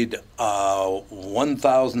paid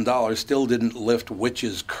 $1,000, still didn't lift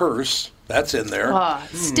witch's curse. That's in there.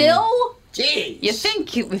 Still? Jeez. You think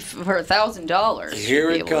for $1,000.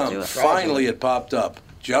 Here it comes. Finally, it popped up.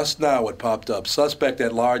 Just now it popped up. Suspect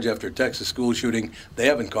at large after Texas school shooting. They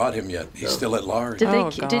haven't caught him yet. He's still at large. Did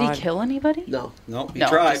he kill anybody? No. He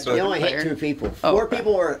tried, but he only hit 2 people. 4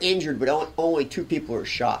 people were injured, but only 2 people were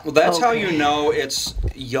shot. Well, that's how you know it's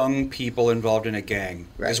young people involved in a gang.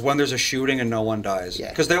 Right. Is when there's a shooting and no one dies.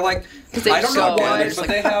 Because they're like, I don't know why, but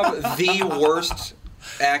they have the worst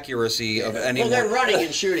accuracy of anyone. Well, they're running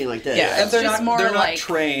and shooting like this. Yeah, and they're not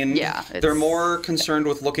trained. Yeah, they're more concerned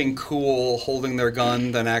with looking cool holding their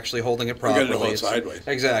gun than actually holding it properly. You got to hold it sideways.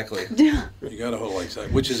 Exactly. Yeah. You got to hold it like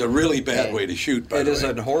sideways, which is a really bad way to shoot, by the way. It is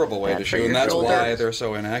a horrible way to shoot, and that's why they're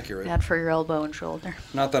so inaccurate. Bad for your elbow and shoulder.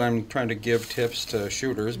 Not that I'm trying to give tips to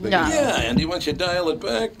shooters, but yeah, Andy, once you dial it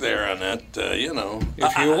back there on that,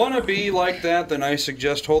 If you want to be like that, then I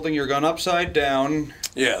suggest holding your gun upside down.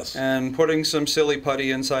 Yes. And putting some silly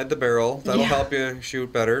putty inside the barrel. That'll help you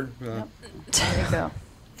shoot better. There you go.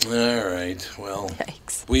 All right. Well,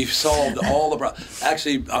 Yikes. We've solved all the problems.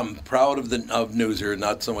 Actually, I'm proud of Newser,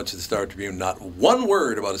 not so much the Star Tribune. Not one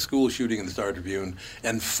word about a school shooting in the Star Tribune.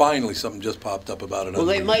 And finally, something just popped up about it. Well,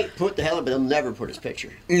 they might put the headline, but they'll never put his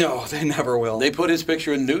picture. No, they never will. They put his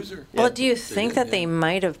picture in Newser. Well, do you think that they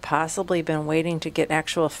might have possibly been waiting to get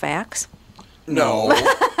actual facts? No.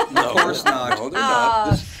 Of course not. No, they're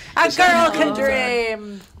not. A girl can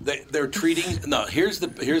dream. They're treating. No, here's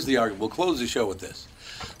the argument. We'll close the show with this.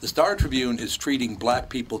 The Star Tribune is treating black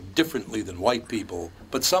people differently than white people,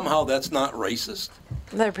 but somehow that's not racist.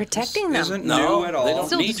 They're protecting them. Isn't new at all. They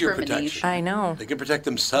don't need your protection. I know. They can protect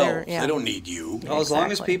themselves. They don't need you. Well, as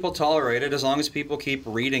long as people tolerate it, as long as people keep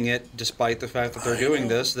reading it, despite the fact that they're doing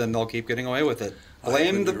this, then they'll keep getting away with it.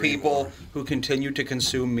 Blame the people who continue to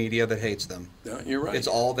consume media that hates them. Yeah, you're right. It's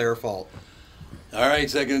all their fault. All right,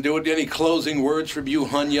 is that going to do it? Any closing words from you,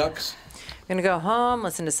 Hunyucks? I'm going to go home,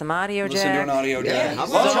 listen to some audio jack. Listen to an audio jack. I'm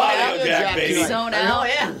going to try audio jack, baby. Zone out. Oh,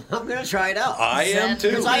 yeah. I'm going to try it out. I am, too.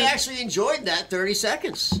 Because I actually enjoyed that 30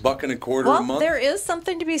 seconds. $1.25 a month. Well, there is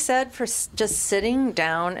something to be said for just sitting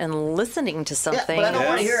down and listening to something. Yeah, but I don't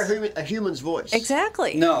want to hear a human's voice.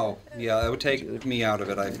 Exactly. No. Yeah, that would take me out of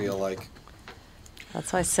it, I feel like.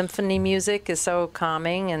 That's why symphony music is so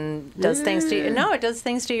calming and does things to you. No, it does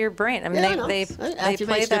things to your brain. I mean, they play that.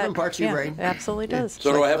 Different parts of your brain. It absolutely does.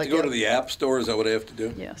 So do I have to go to the app store? Is that what I have to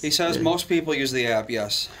do? Yes. He says most people use the app,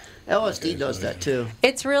 yes. LSD does that too.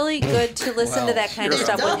 It's really good to listen to that kind of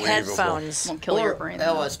stuff with headphones. Won't kill your brain.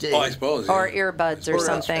 LSD. Oh, I suppose. Or earbuds or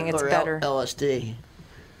something. It's better. LSD.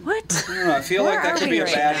 What? I don't know, I feel like that could be a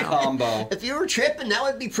bad combo. If you were tripping, that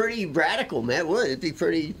would be pretty radical, man. It would. It'd be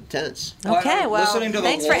pretty tense. Okay, well, listening to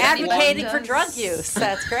thanks the for advocating Wolf for does- drug use.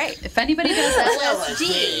 That's great. If anybody does LSD,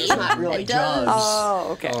 It's not really it does. drugs. Oh,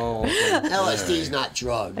 okay. Oh, okay. LSD is not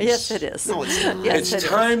drugs. Yes, it is. No, it's not. Yes, It's it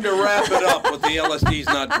time to wrap it up with the LSD's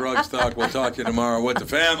Not Drugs talk. We'll talk to you tomorrow with the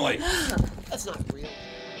family. That's not real.